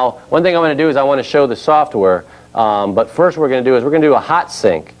 Now, one thing I'm going to do is I want to show the software, but first what we're going to do is we're going to do a hot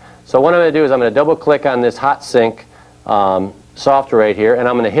sync. So what I'm going to do is I'm going to double click on this hot sync software right here, and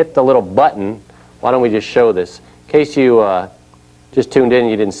I'm going to hit the little button. Why don't we just show this? In case you just tuned in and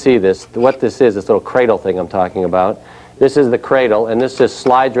you didn't see this, what this is, this little cradle thing I'm talking about. This is the cradle, and this just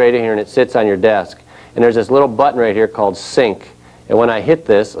slides right in here and it sits on your desk. And there's this little button right here called sync. And when I hit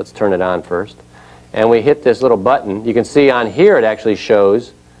this, let's turn it on first, and we hit this little button, you can see on here it actually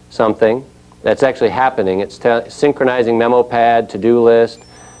shows something that's actually happening. It's synchronizing memo pad, to-do list,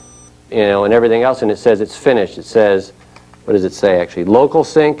 you know, and everything else, and it says it's finished. It says, what does it say actually? Local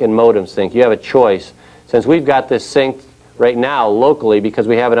sync and modem sync. You have a choice. Since we've got this synced right now locally because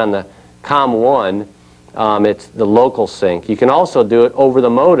we have it on the COM1, it's the local sync. You can also do it over the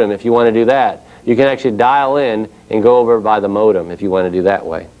modem if you want to do that. You can actually dial in and go over by the modem if you want to do that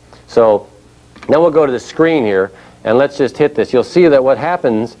way. So now we'll go to the screen here, and let's just hit this. You'll see that what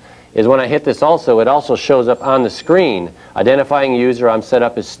happens is when I hit this also, it also shows up on the screen. Identifying user, I'm set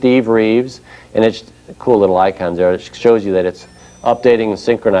up as Steve Reeves, and it's cool little icons there. It shows you that it's updating and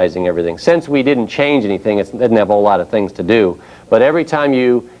synchronizing everything. Since we didn't change anything, it doesn't have a whole lot of things to do. But every time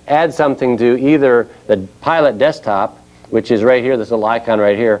you add something to either the Pilot desktop, which is right here, this little icon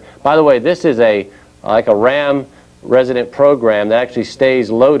right here. By the way, this is like a RAM resident program that actually stays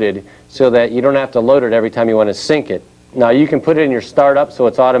loaded so that you don't have to load it every time you want to sync it. Now you can put it in your startup so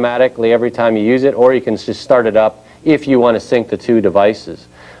it's automatically every time you use it, or you can just start it up if you want to sync the two devices.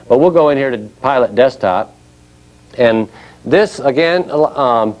 But we'll go in here to Pilot desktop, and this again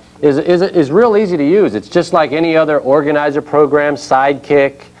is real easy to use. It's just like any other organizer program,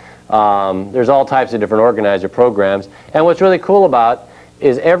 Sidekick. There's all types of different organizer programs. And what's really cool about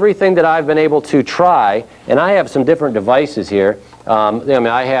is everything that I've been able to try, and I have some different devices here. I mean,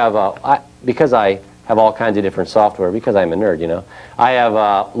 I have, because I have all kinds of different software, because I'm a nerd, you know. I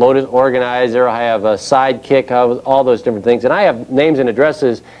have Lotus Organizer, I have a Sidekick, all those different things. And I have names and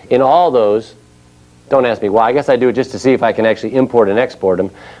addresses in all those. Don't ask me why. I guess I do it just to see if I can actually import and export them.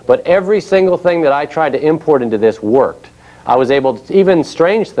 But every single thing that I tried to import into this worked. I was able to, even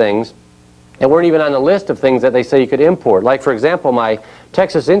strange things that weren't even on the list of things that they say you could import. Like, for example, my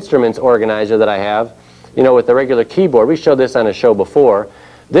Texas Instruments organizer that I have, you know, with the regular keyboard. We showed this on a show before.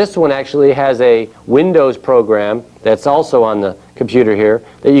 This one actually has a Windows program that's also on the computer here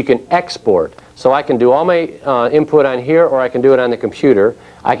that you can export. So I can do all my input on here, or I can do it on the computer.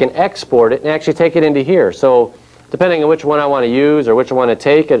 I can export it and actually take it into here. So depending on which one I want to use or which one to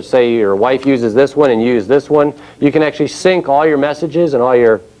take, say your wife uses this one and you use this one, you can actually sync all your messages and all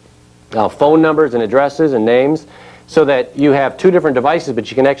your phone numbers and addresses and names so that you have two different devices, but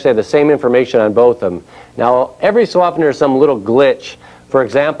you can actually have the same information on both of them. Now, every so often there's some little glitch. For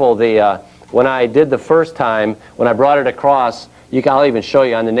example, when I did the first time, when I brought it across, I'll even show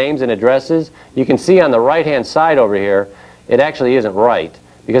you on the names and addresses, you can see on the right-hand side over here, it actually isn't right.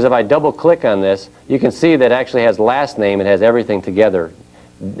 Because if I double-click on this, you can see that it actually has last name. It has everything together.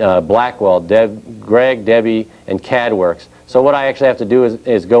 Blackwell, Greg, Debbie, and CADWorks. So what I actually have to do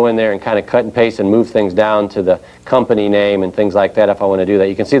is go in there and kind of cut and paste and move things down to the company name and things like that if I want to do that.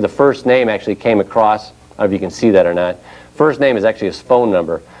 You can see the first name actually came across. I don't know if you can see that or not. First name is actually his phone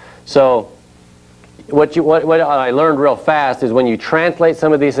number. So what I learned real fast is when you translate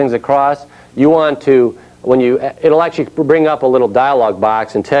some of these things across, you want to, it'll actually bring up a little dialog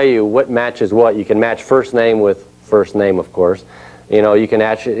box and tell you what matches what. You can match first name with first name, of course. You know, you can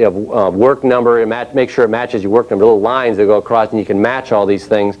actually have work number and make sure it matches your work number. Little lines that go across, and you can match all these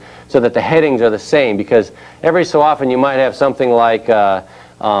things so that the headings are the same. Because every so often you might have something like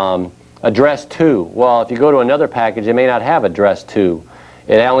address to. Well, if you go to another package, it may not have address to.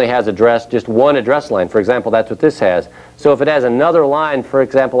 It only has just one address line. For example, that's what this has. So if it has another line, for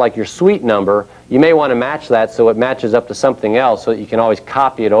example, like your suite number, you may want to match that so it matches up to something else so that you can always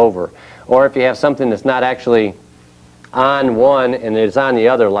copy it over. Or if you have something that's not actually on one and it's on the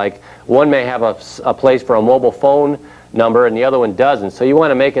other, like one may have a place for a mobile phone number and the other one doesn't. So you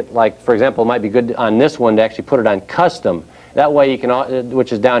want to make it like, for example, it might be good on this one to actually put it on custom. That way you can,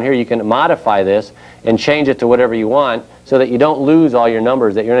 which is down here, you can modify this and change it to whatever you want so that you don't lose all your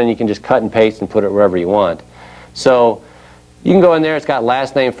numbers that you're in, and you can just cut and paste and put it wherever you want. So you can go in there, it's got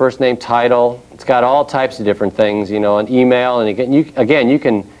last name, first name, title, it's got all types of different things, you know, an email, and again, you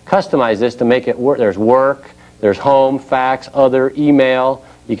can customize this to make it work. There's work, there's home, fax, other, email.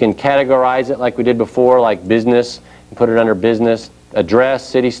 You can categorize it like we did before, like business, and put it under business, address,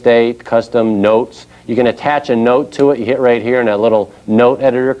 city, state, custom, notes. You can attach a note to it. You hit right here and a little note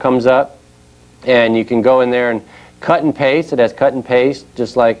editor comes up, and you can go in there and cut and paste. It has cut and paste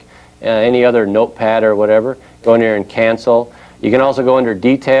just like any other notepad or whatever. Go in there and cancel. You can also go under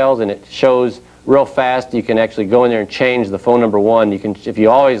details, and it shows real fast. You can actually go in there and change the phone number 1. You can, if you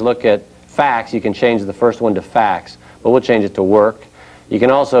always look at fax, you can change the first one to fax, but we'll change it to work. You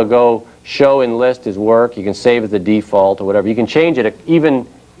can also go show and list as work. You can save as the default or whatever. You can change it. Even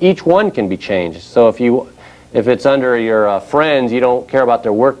each one can be changed. So if it's under your friends, you don't care about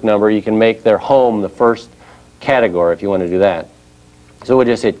their work number, you can make their home the first category if you want to do that. So we'll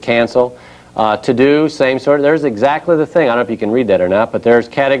just hit cancel. To do, same sort of, there's exactly the thing. I don't know if you can read that or not, but there's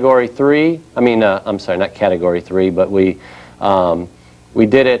category 3. I'm sorry, not category 3, but we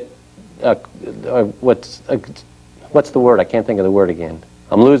did it, what's the word? I can't think of the word again.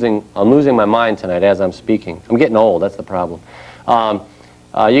 I'm losing my mind tonight as I'm speaking. I'm getting old, that's the problem.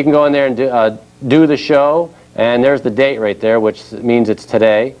 You can go in there and do the show, and there's the date right there, which means it's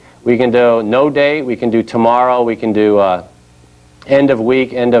today. We can do no date, we can do tomorrow, we can do end of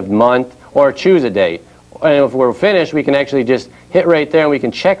week, end of month, or choose a date. And if we're finished, we can actually just hit right there and we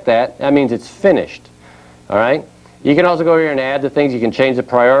can check that. That means it's finished. All right? You can also go here and add the things. You can change the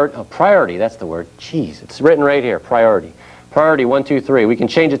priority, that's the word. Jeez, it's written right here, priority. Priority 1, 2, 3. We can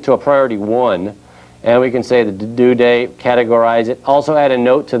change it to a priority 1, and we can say the due date, categorize it. Also add a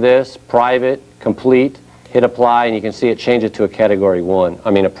note to this, private, complete, hit apply, and you can see it change it to a category 1.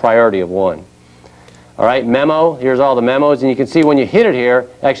 I mean a priority of 1. All right, memo, here's all the memos, and you can see when you hit it here,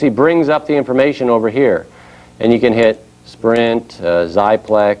 it actually brings up the information over here. And you can hit Sprint,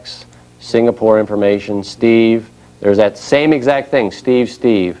 Zyplex, Singapore information, Steve. There's that same exact thing,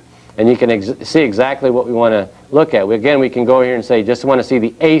 Steve. And you can see exactly what we want to look at. Again, we can go here and say, just want to see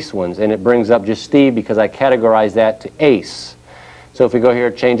the ACE ones, and it brings up just Steve because I categorized that to ACE. So if we go here,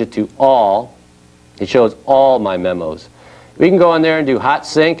 change it to all, it shows all my memos. We can go in there and do hot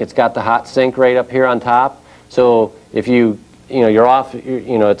sync. It's got the hot sync right up here on top. So if you're off,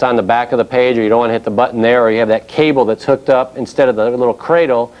 it's on the back of the page, or you don't want to hit the button there, or you have that cable that's hooked up instead of the little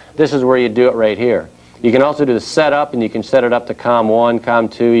cradle, this is where you do it right here. You can also do the setup, and you can set it up to COM 1, COM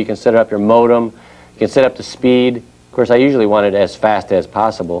 2. You can set it up your modem. You can set up the speed. Of course, I usually want it as fast as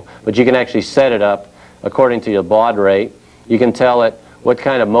possible, but you can actually set it up according to your baud rate. You can tell it what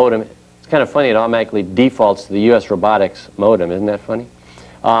kind of modem. It's kind of funny, it automatically defaults to the US Robotics modem. Isn't that funny?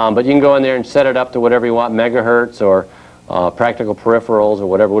 But you can go in there and set it up to whatever you want, megahertz or practical peripherals or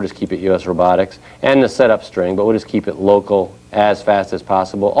whatever. We'll just keep it US Robotics. And the setup string, but we'll just keep it local as fast as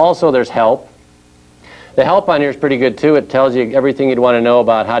possible. Also, there's help. The help on here is pretty good too. It tells you everything you'd want to know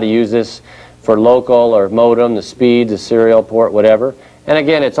about how to use this for local or modem, the speed, the serial port, whatever. And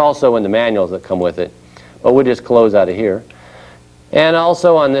again, it's also in the manuals that come with it. But we'll just close out of here. And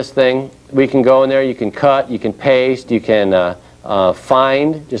also on this thing, we can go in there, you can cut, you can paste, you can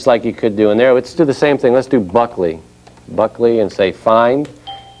find, just like you could do in there. Let's do the same thing. Let's do Buckley. Buckley and say find.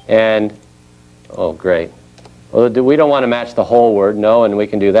 And, oh great. Well, we don't want to match the whole word, no, and we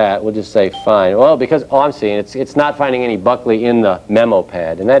can do that. We'll just say find. Well, because, oh, I'm seeing it's not finding any Buckley in the memo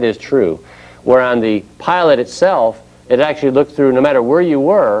pad, and that is true. Where on the pilot itself, it actually looked through, no matter where you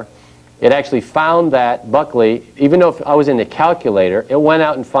were, it actually found that Buckley, even though if I was in the calculator, it went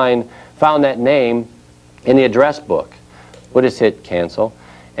out and found that name in the address book. We'll just hit cancel.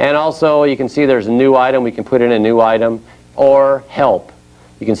 And also, you can see there's a new item. We can put in a new item, or help.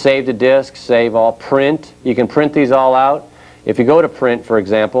 You can save to disk, save all, print. You can print these all out. If you go to print, for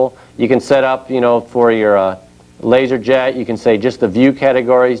example, you can set up, for your LaserJet, you can say just the view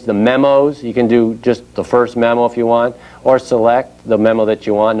categories, the memos. You can do just the first memo if you want, or select the memo that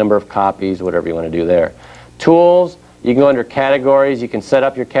you want, number of copies, whatever you want to do there. Tools, you can go under categories. You can set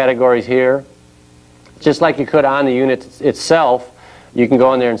up your categories here. Just like you could on the unit itself, you can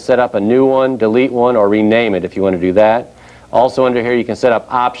go in there and set up a new one, delete one, or rename it if you want to do that. Also under here you can set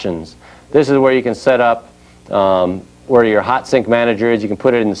up options. This is where you can set up where your hot sync manager is. You can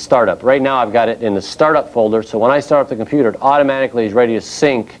put it in the startup. Right now I've got it in the startup folder, so when I start up the computer, it automatically is ready to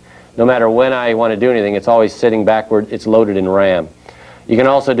sync no matter when I want to do anything. It's always sitting backward. It's loaded in RAM. You can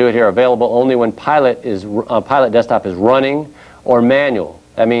also do it here, available only when Pilot Desktop is running, or manual.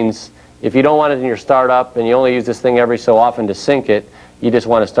 That means if you don't want it in your startup and you only use this thing every so often to sync it, you just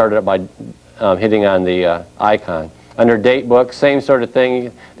want to start it up by hitting on the icon. Under date book, same sort of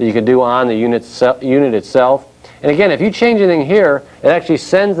thing that you could do on the unit itself. And again, if you change anything here, it actually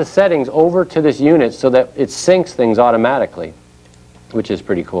sends the settings over to this unit so that it syncs things automatically, which is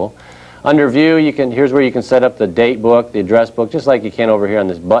pretty cool. Under view, here's where you can set up the date book, the address book, just like you can over here on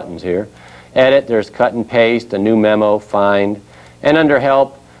these buttons here. Edit, there's cut and paste, a new memo, find. And under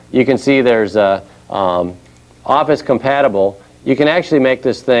help, you can see there's Office compatible. You can actually make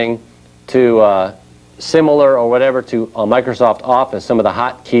this thing to similar or whatever to Microsoft Office, some of the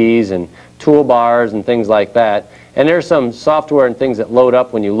hotkeys and toolbars and things like that. And there's some software and things that load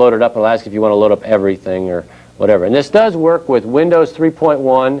up. When you load it up, it'll ask if you want to load up everything or whatever. And this does work with Windows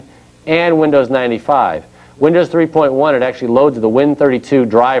 3.1 and Windows 95. Windows 3.1, it actually loads the Win32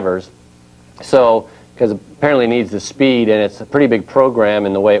 drivers. So, because apparently it needs the speed, and it's a pretty big program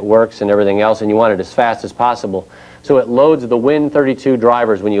in the way it works and everything else, and you want it as fast as possible. So it loads the Win32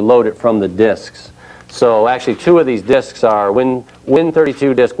 drivers when you load it from the disks. So actually two of these disks are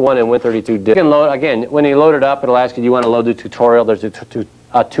Win32 disk 1 and Win32 disk. You can load, again, when you load it up, it'll ask you, do you want to load the tutorial? There's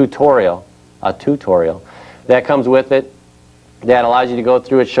a tutorial that comes with it that allows you to go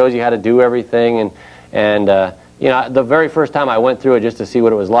through it, shows you how to do everything. And you know, the very first time I went through it just to see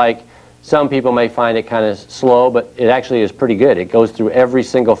what it was like, some people may find it kind of slow, but it actually is pretty good. It goes through every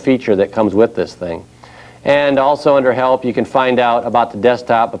single feature that comes with this thing. And also under help, you can find out about the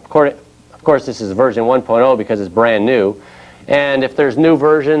desktop. Of course, this is version 1.0 because it's brand new. And if there's new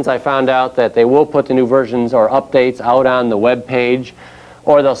versions, I found out that they will put the new versions or updates out on the web page,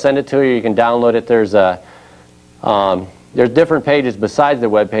 or they'll send it to you. You can download it. There's different pages besides the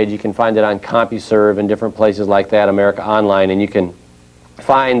web page. You can find it on CompuServe and different places like that, America Online, and you can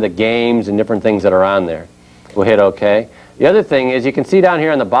find the games and different things that are on there. We'll hit OK. The other thing is you can see down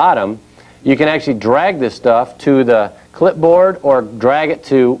here on the bottom, you can actually drag this stuff to the clipboard or drag it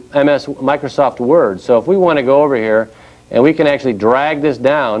to Microsoft Word. So if we want to go over here and we can actually drag this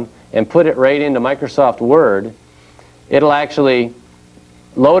down and put it right into Microsoft Word, it'll actually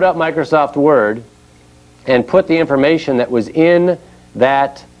load up Microsoft Word and put the information that was in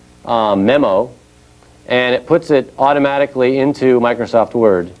that memo, and it puts it automatically into Microsoft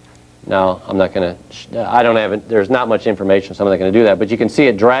Word. Now, I'm not going to, I don't have it, there's not much information, so I'm not going to do that, but you can see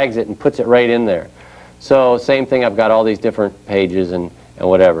it drags it and puts it right in there. So, same thing, I've got all these different pages and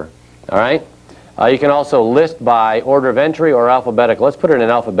whatever. All right? You can also list by order of entry or alphabetical. Let's put it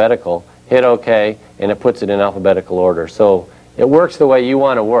in alphabetical, hit OK, and it puts it in alphabetical order. So, it works the way you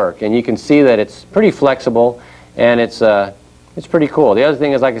want to work, and you can see that it's pretty flexible, and it's pretty cool. The other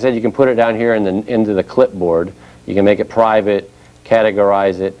thing is, like I said, you can put it down here into the clipboard. You can make it private,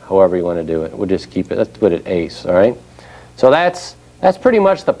 categorize it, however you want to do it. We'll just keep it, let's put it ACE, all right? So that's pretty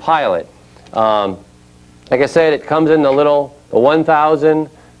much the pilot. Like I said, it comes in the 1000,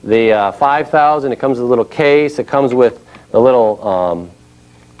 the 5000, it comes with a little case, it comes with the little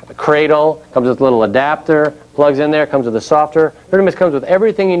cradle, comes with a little adapter, plugs in there, comes with the software, pretty much comes with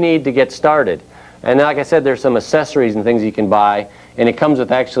everything you need to get started. And like I said, there's some accessories and things you can buy, and it comes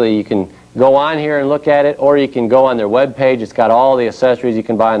with actually, you can go on here and look at it, or you can go on their web page. It's got all the accessories you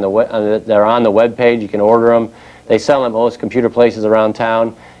can buy that are on the web page. You can order them. They sell them at most computer places around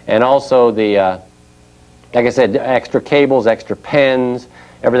town. And also the, like I said, extra cables, extra pens,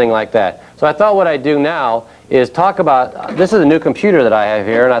 everything like that. So I thought what I'd do now is talk about, this is a new computer that I have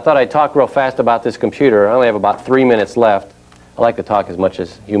here, and I thought I'd talk real fast about this computer. I only have about 3 minutes left. I like to talk as much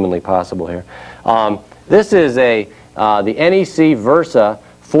as humanly possible here. This is the NEC Versa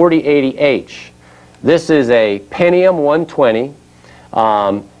 4080H. This is a Pentium 120.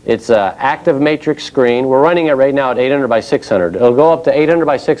 It's an active matrix screen. We're running it right now at 800 by 600. It'll go up to 800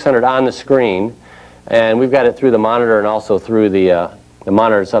 by 600 on the screen, and we've got it through the monitor and also through the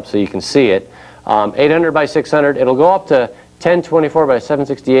monitor it's up so you can see it. 800 by 600. It'll go up to 1024 by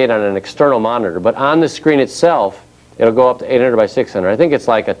 768 on an external monitor, but on the screen itself, it'll go up to 800 by 600. I think it's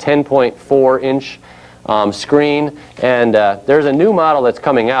like a 10.4 inch screen, and there's a new model that's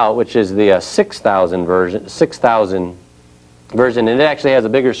coming out, which is the 6000 version, and it actually has a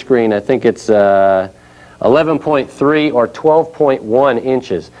bigger screen. I think it's 11.3 or 12.1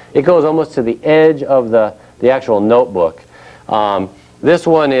 inches. It goes almost to the edge of the actual notebook. This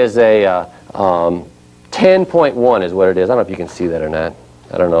one is a 10.1 is what it is. I don't know if you can see that or not.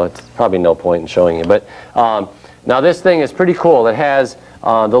 I don't know. It's probably no point in showing you, but now this thing is pretty cool. It has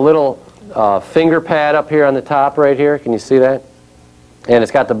the little finger pad up here on the top right here. Can you see that? And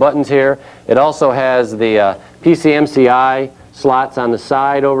it's got the buttons here. It also has the PCMCI slots on the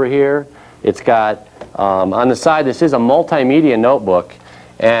side over here. It's got, on the side, this is a multimedia notebook.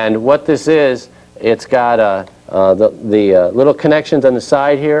 And what this is, it's got the little connections on the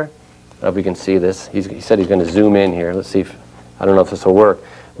side here. I don't know if we can see this. He said he's going to zoom in here. Let's see if, I don't know if this will work.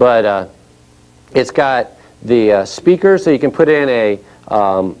 But it's got the speakers, so you can put in a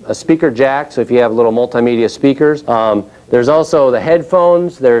speaker jack, so if you have little multimedia speakers. There's also the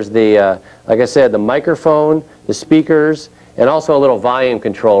headphones, there's the, like I said, the microphone, the speakers, and also a little volume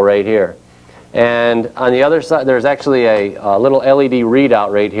control right here. And on the other side, there's actually a little LED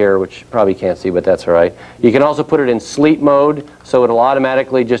readout right here, which you probably can't see, but that's all right. You can also put it in sleep mode, so it'll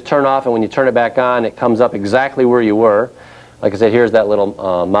automatically just turn off, and when you turn it back on, it comes up exactly where you were. Like I said, here's that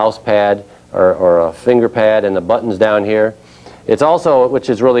little mouse pad or a finger pad, and the buttons down here. It's also, which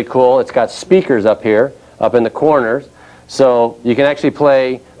is really cool, it's got speakers up here, up in the corners, so you can actually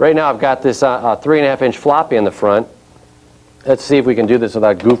play. Right now I've got this 3.5-inch floppy in the front. Let's see if we can do this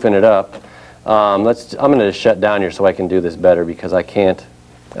without goofing it up. I'm going to just shut down here so I can do this better, because I can't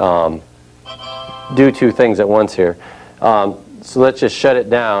do two things at once here. So let's just shut it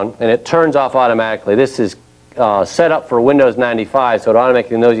down, and it turns off automatically. This is set up for Windows 95, so it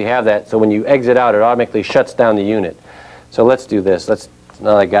automatically knows you have that, so when you exit out, it automatically shuts down the unit. So let's do this. Now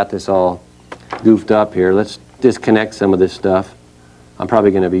that I got this all goofed up here, let's disconnect some of this stuff. I'm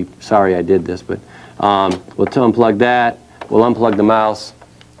probably going to be sorry I did this, but we'll unplug that, we'll unplug the mouse,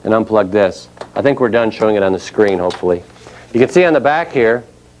 and unplug this. I think we're done showing it on the screen, hopefully. You can see on the back here,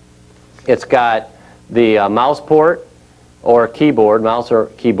 it's got the mouse port or keyboard, mouse or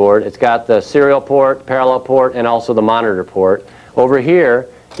keyboard. It's got the serial port, parallel port, and also the monitor port. Over here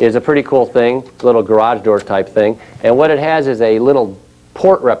is a pretty cool thing, little garage door type thing. And what it has is a little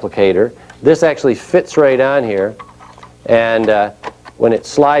port replicator. This actually fits right on here. And when it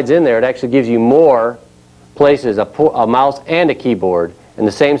slides in there, it actually gives you more places, a mouse and a keyboard, and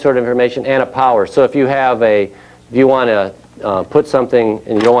the same sort of information, and a power. So if you have if you want to put something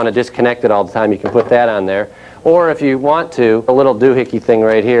and you don't want to disconnect it all the time, you can put that on there. Or if you want to, a little doohickey thing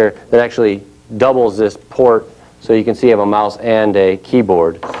right here that actually doubles this port, so you can see you have a mouse and a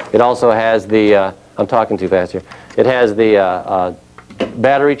keyboard. It also has the, I'm talking too fast here, it has the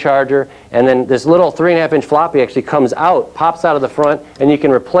battery charger, and then this little 3.5-inch floppy actually comes out, pops out of the front, and you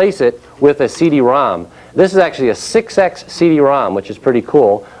can replace it with a CD-ROM. This is actually a 6X CD-ROM, which is pretty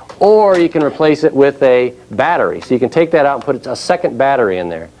cool. Or you can replace it with a battery. So you can take that out and put a second battery in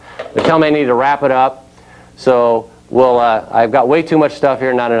there. They tell me I need to wrap it up. So I've got way too much stuff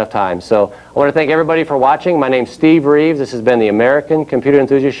here, not enough time. So I want to thank everybody for watching. My name's Steve Reeves. This has been the American Computer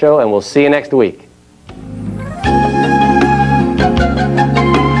Enthusiast Show, and we'll see you next week.